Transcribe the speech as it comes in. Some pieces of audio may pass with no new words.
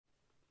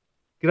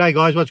G'day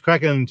guys, what's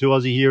cracking? To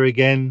Aussie here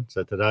again.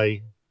 So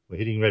today we're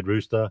hitting Red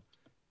Rooster.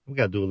 We're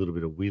going to do a little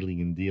bit of wheeling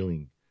and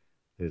dealing.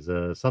 There's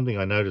something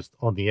I noticed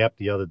on the app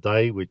the other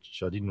day,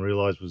 which I didn't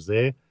realize was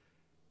there.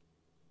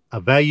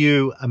 A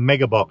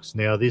mega box.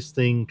 Now this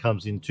thing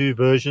comes in two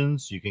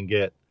versions. You can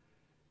get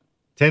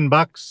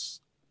 $10,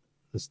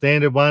 the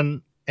standard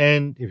one,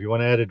 and if you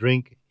want to add a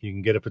drink, you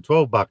can get it for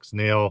 $12.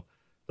 Now,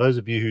 those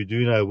of you who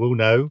do know will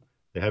know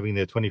they're having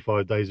their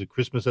 25 days of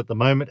Christmas at the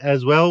moment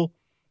as well.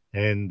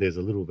 And there's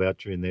a little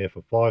voucher in there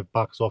for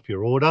 $5 off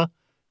your order,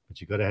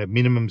 but you've got to have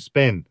minimum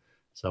spend.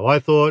 So I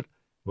thought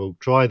we'll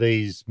try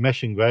these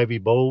mash and gravy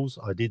balls.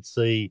 I did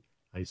see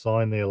a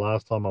sign there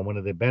last time on one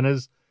of their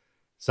banners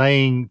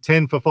saying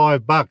 10 for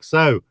 $5.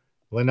 So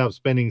we'll end up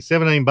spending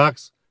 $17.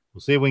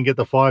 We'll see if we can get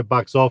the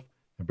 $5 off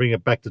and bring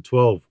it back to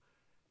 12,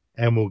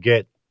 and we'll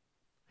get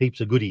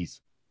heaps of goodies.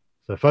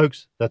 So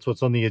folks, that's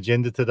what's on the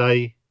agenda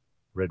today.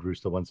 Red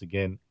Rooster once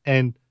again,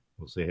 and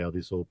we'll see how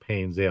this all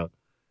pans out.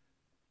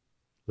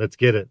 Let's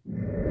get it.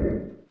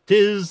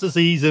 'Tis the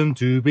season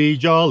to be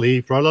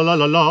jolly, fra la la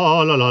la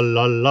la la la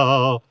la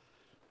la.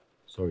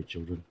 Sorry,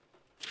 children.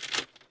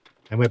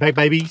 And we're back,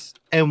 babies,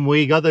 and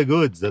we got the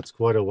goods. That's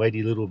quite a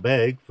weighty little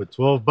bag for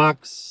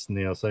 $12.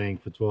 Now, saying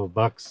for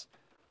 $12,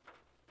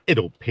 it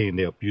all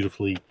panned out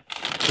beautifully.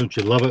 Don't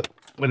you love it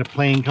when a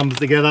plan comes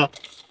together?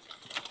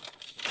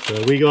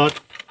 So we got,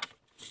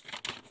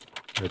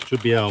 that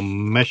should be our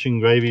mash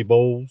and gravy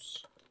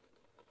balls,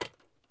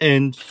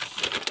 and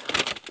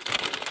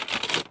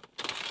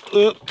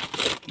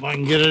if I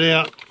can get it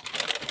out,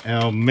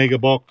 our mega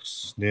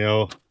box.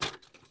 Now,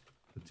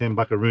 the 10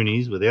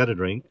 buckaroonies without a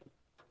drink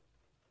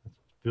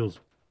feels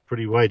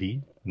pretty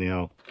weighty.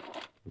 Now,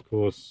 of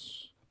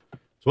course,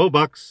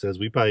 $12 as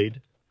we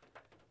paid.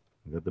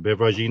 We got the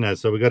beveragino,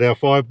 so we got our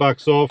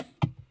 $5 off.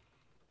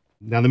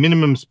 Now the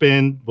minimum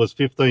spend was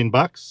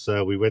 $15,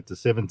 so we went to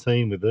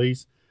 17 with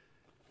these.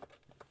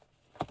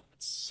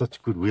 It's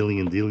such good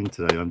wheeling and dealing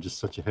today. I'm just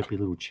such a happy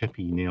little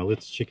chappy. Now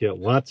let's check out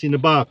what's in the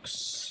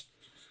box.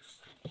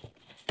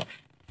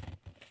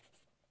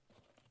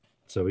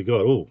 So we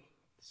got, oh,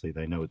 see,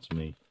 they know it's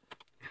me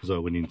because I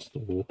went in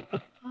store.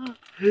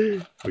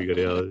 We got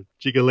our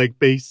chicken leg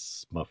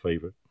piece, my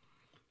favorite.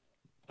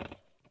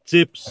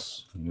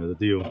 Chips, you know the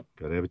deal.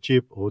 Got to have a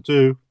chip or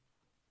two.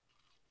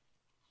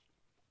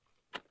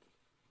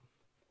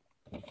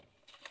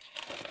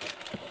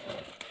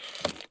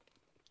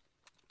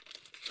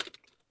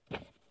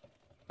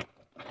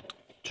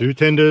 Two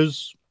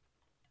tenders.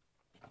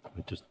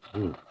 I just,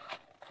 ooh.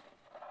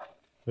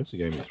 Actually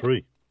gave me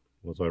 3.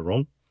 Was I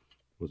wrong?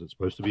 Was it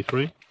supposed to be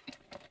 3?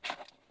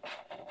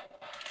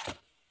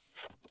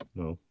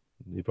 No.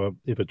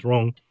 If it's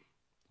wrong,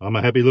 I'm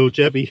a happy little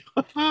chappy.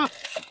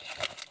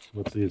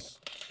 What's this?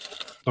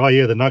 Oh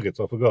yeah, the nuggets.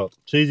 I forgot.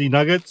 Cheesy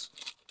nuggets.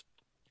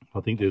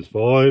 I think there's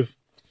 5.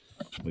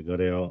 We got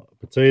our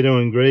potato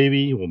and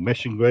gravy, or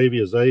mash and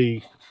gravy as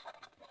they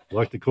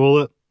like to call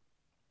it.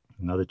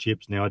 Another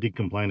chips. Now I did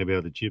complain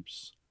about the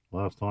chips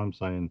last time,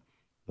 saying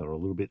they're a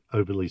little bit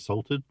overly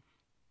salted.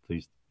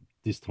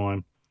 This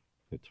time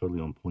they're totally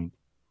on point.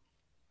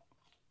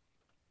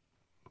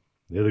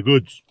 They're the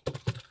goods.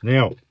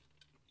 Now,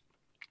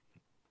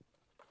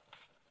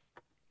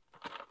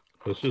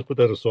 let's just put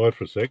that aside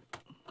for a sec.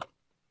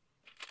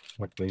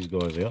 Whack these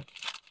guys out.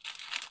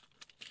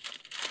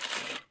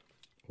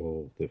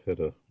 Oh, they've had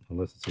a,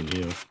 unless it's in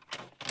here.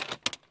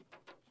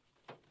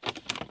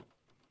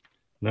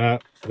 Nah,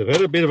 they've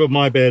had a bit of a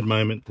my bad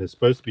moment. There's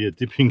supposed to be a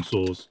dipping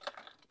sauce.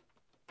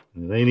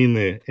 It ain't in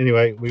there.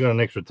 Anyway, we got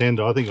an extra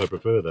tender. I think I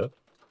prefer that.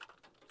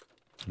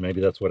 Maybe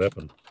that's what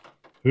happened.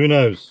 Who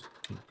knows?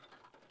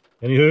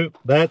 Anywho,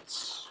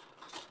 that's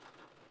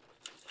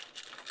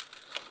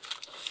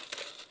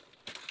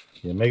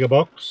your mega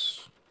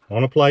box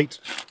on a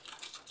plate.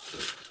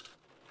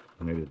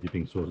 Maybe the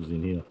dipping sauce is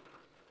in here.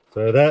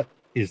 So that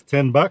is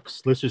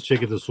 $10. Let's just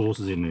check if the sauce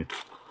is in there.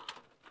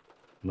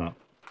 No.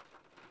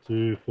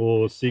 2,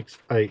 4, 6,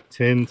 8,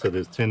 10. So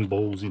there's 10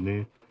 balls in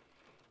there.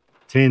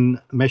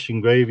 10 mash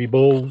and gravy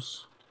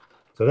balls.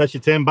 So that's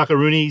your 10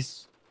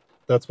 buckaroonies.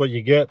 That's what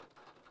you get.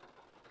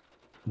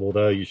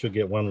 Although you should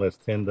get one less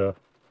tender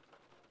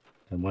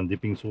and one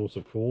dipping sauce,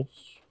 of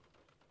course.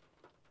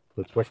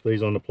 Let's whack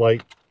these on the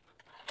plate.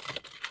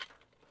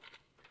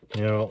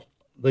 Now,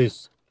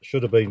 these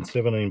should have been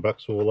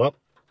 $17 all up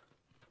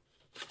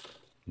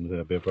with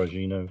our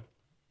beveragino,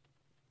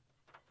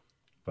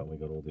 but we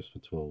got all this for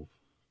 12.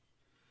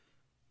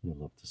 You'll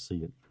love to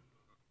see it.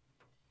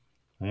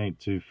 I ain't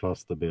too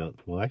fussed about,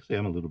 well, actually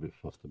I'm a little bit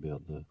fussed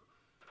about the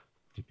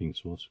dipping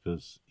sauce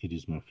because it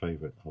is my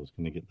favorite. I was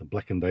going to get the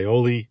blackened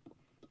aioli.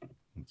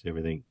 It's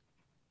everything.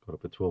 Got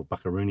it for 12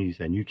 buckaroonies,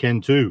 and you can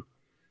too.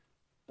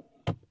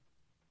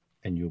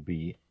 And you'll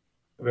be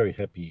very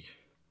happy,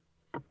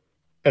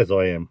 as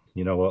I am.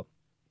 You know what?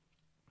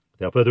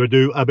 Without further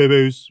ado,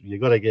 boo-boos, you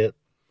got to get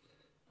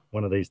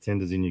one of these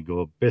tenders in your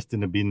gob. Best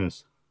in the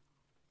business.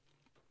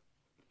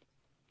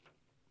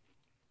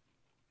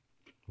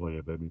 Oh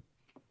yeah, baby.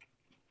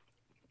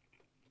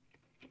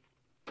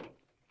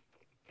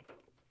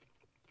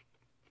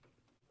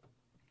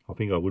 I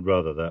think I would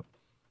rather that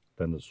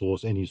than the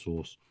sauce, any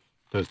sauce.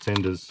 Those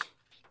tenders,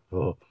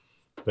 oh,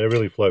 they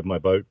really float my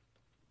boat.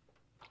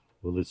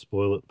 Will this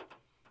spoil it?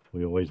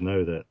 We always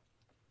know that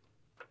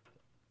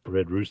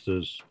Red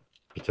Rooster's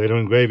potato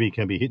and gravy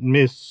can be hit and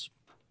miss.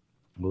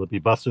 Will it be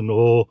bussin'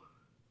 or,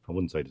 I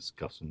wouldn't say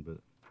disgusting, but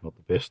not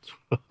the best.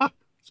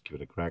 Let's give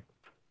it a crack.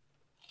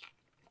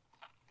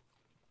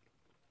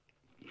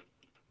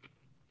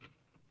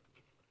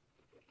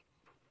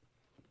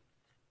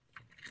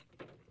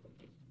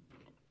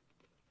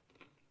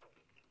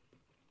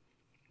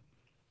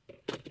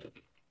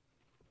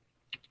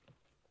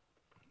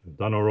 I've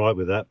done all right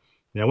with that.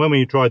 Now, when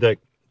we tried that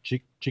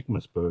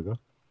Chickmas burger,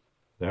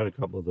 they had a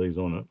couple of these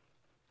on it,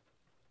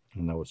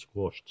 and they were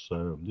squashed.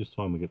 So this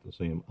time we get to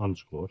see them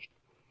unsquashed.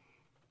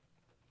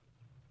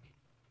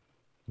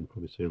 You can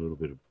probably see a little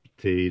bit of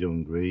potato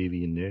and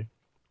gravy in there.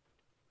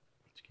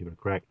 Let's give it a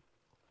crack.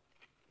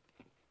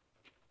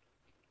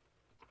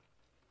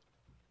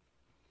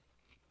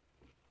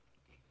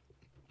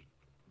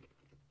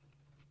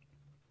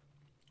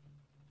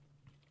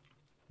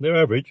 They're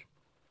average.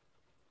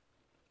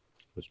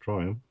 Let's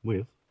try them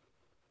with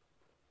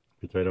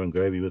potato and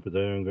gravy with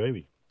potato and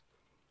gravy.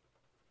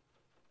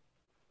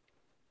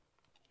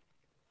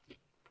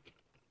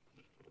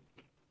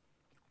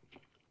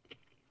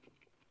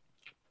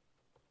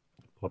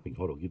 Piping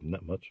hot, I'll give them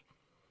that much.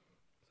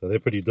 So they're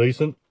pretty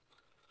decent.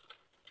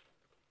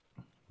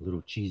 A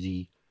little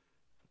cheesy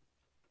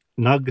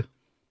nug.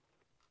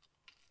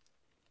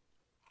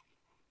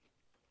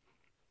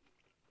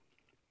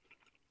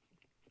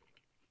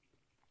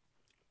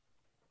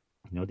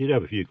 Now, I did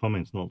have a few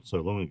comments not so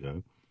long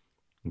ago,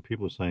 and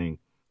people were saying,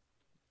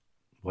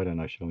 why don't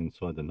I show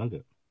inside the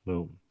nugget?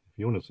 Well, if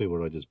you want to see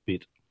what I just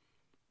bit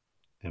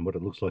and what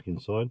it looks like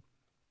inside,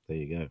 there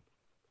you go.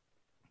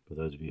 For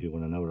those of you who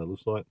want to know what it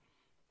looks like,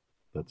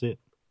 that's it.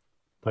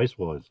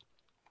 Taste-wise.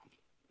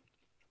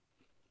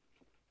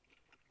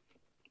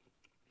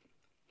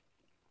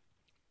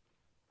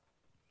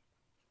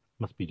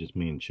 Must be just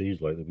me and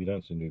cheese lately. We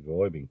don't seem to be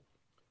vibing.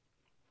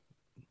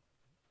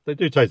 They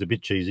do taste a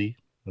bit cheesy,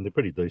 and they're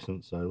pretty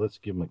decent, so let's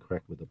give them a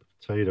crack with the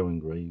potato and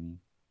gravy.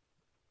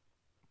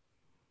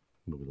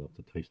 We would love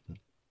to taste it.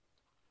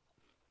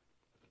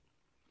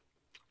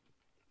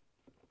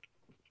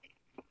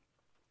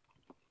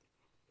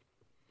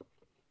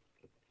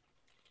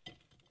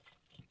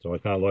 So I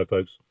can't lie,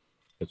 folks,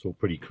 it's all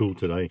pretty cool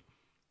today.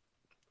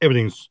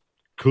 Everything's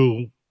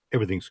cool,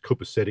 everything's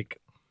copacetic.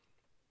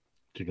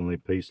 Chicken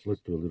leg piece,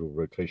 let's do a little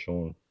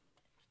rotation.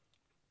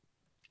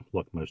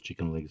 Like most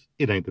chicken legs,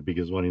 it ain't the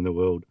biggest one in the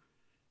world.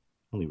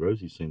 Only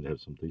Rosie seemed to have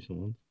some decent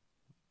ones.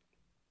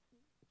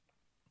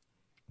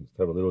 Let's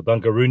have a little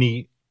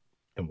Dunkaroony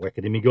and whack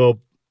it in me gob.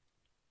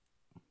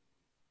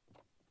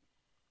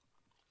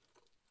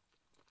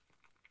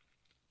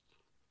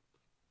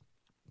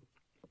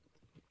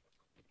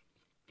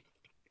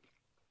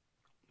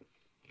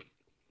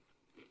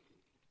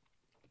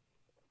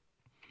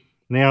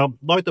 Now,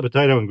 like the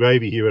potato and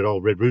gravy here at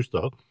Old Red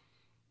Rooster,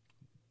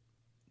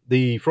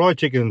 the fried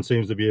chicken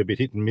seems to be a bit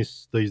hit and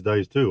miss these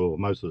days too, or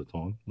most of the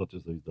time, not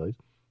just these days.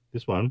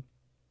 This one,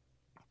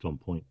 it's on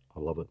point. I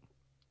love it.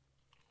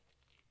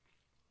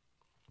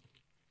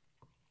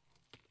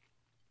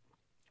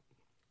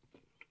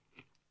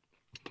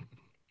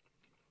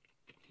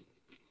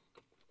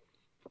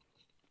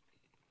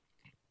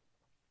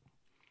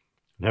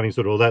 And having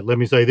said all that, let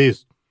me say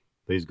this.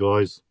 These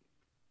guys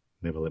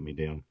never let me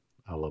down.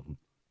 I love them.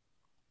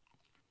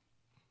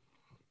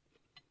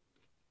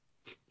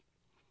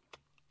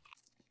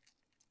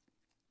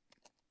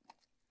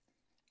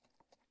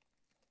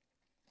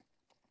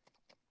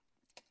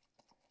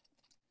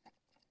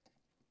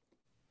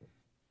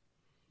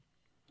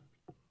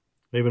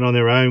 Even on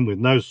their own, with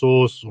no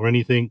sauce or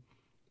anything,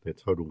 they're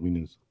total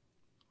winners.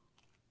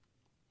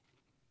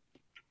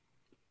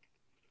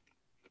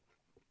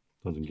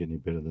 Doesn't get any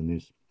better than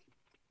this.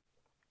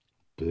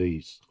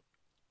 These.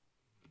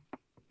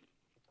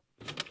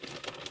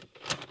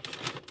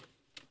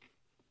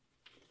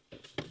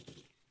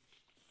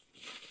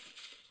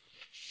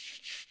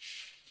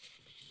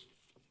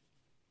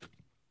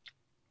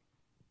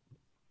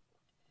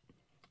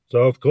 So,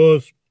 of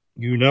course,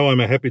 you know I'm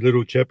a happy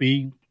little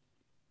chappy.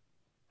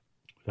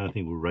 I don't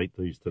think we'll rate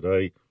these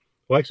today.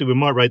 Well, actually, we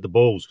might rate the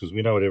balls because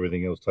we know what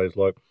everything else tastes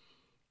like.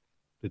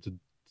 It's a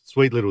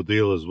sweet little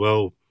deal as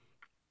well.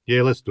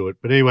 Yeah, let's do it.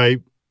 But anyway,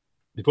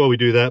 before we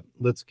do that,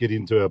 let's get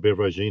into our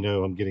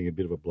beveragino. I'm getting a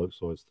bit of a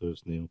bloke-sized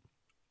thirst now.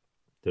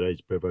 Today's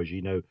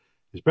beveragino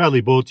is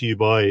proudly brought to you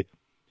by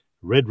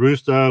Red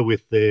Rooster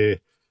with their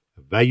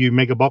Value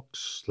Mega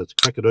Box. Let's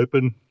crack it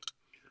open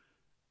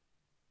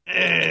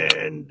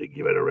and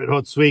give it a red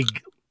hot swig.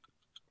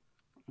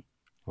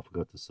 I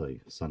forgot to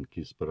say sun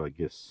kiss, but I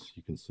guess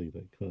you can see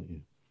that, can't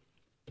you?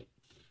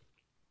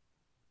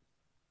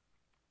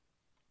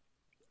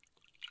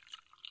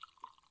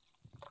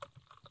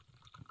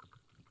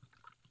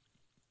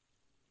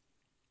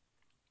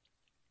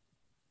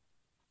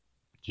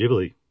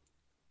 Ghibli.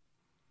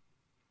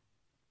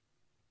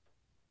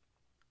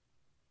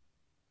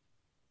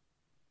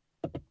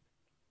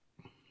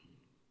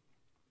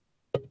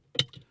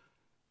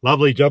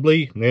 Lovely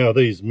jubbly. Now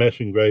these mash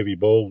and gravy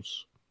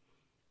balls,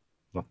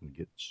 nothing to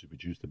get super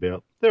juiced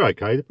about. They're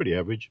okay, they're pretty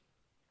average.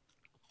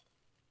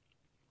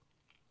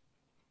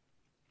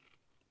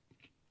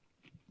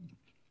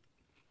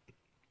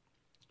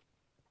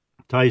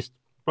 Taste,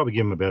 probably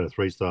give them about a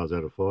 3 stars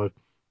out of 5.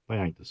 They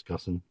ain't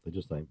disgusting, they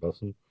just ain't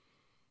busting.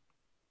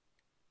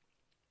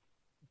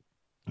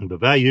 And the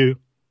value,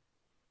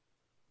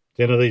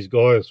 10 of these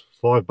guys,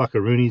 5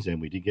 buckaroonies,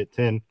 and we did get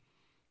 10.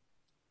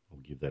 I'll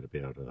give that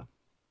about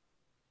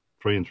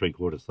 3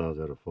 3/4 stars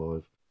out of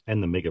 5.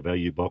 And the mega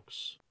value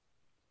box.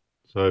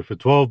 So for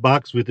 12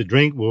 bucks with the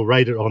drink, we'll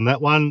rate it on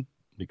that one,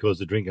 because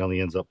the drink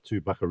only ends up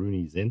 2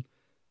 buckaroonies in.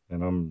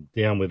 And I'm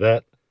down with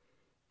that.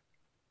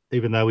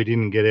 Even though we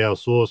didn't get our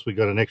sauce, we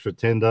got an extra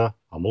tender.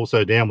 I'm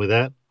also down with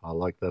that. I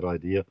like that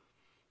idea.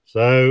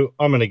 So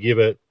I'm going to give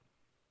it,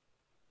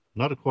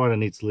 not quite a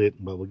neat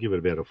slit, but we'll give it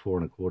about a 4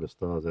 1/4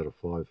 stars out of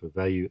 5 for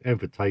value and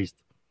for taste.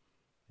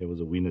 It was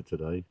a winner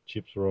today.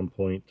 Chips were on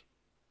point.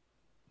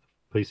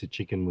 Piece of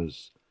chicken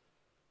was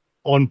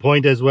on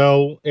point as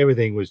well.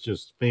 Everything was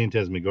just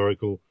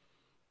phantasmagorical.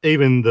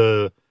 Even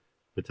the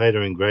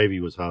potato and gravy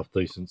was half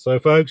decent. So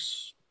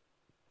folks,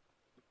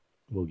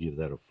 we'll give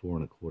that a 4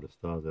 1/4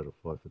 stars out of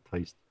 5 for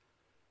taste.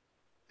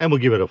 And we'll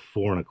give it a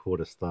 4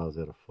 1/4 stars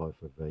out of 5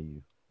 for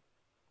value.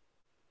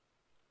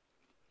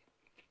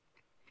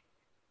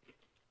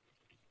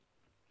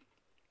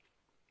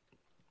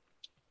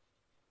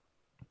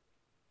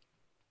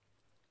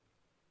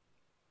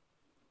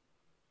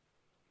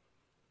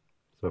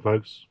 So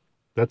folks,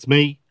 that's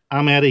me.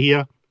 I'm out of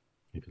here.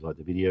 If you liked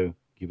the video,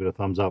 give it a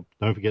thumbs up.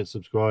 Don't forget to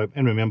subscribe.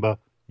 And remember,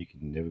 you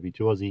can never be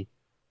too Aussie.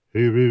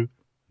 Hooroo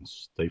and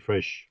stay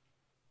fresh.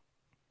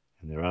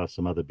 And there are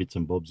some other bits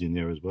and bobs in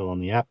there as well on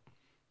the app,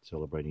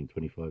 celebrating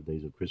 25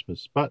 days of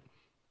Christmas. But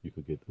you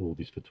could get all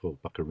this for 12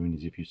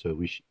 buckaroonies if you so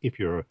wish, if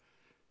you're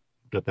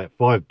got that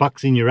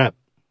 $5 in your app.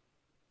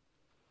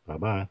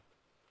 Bye-bye.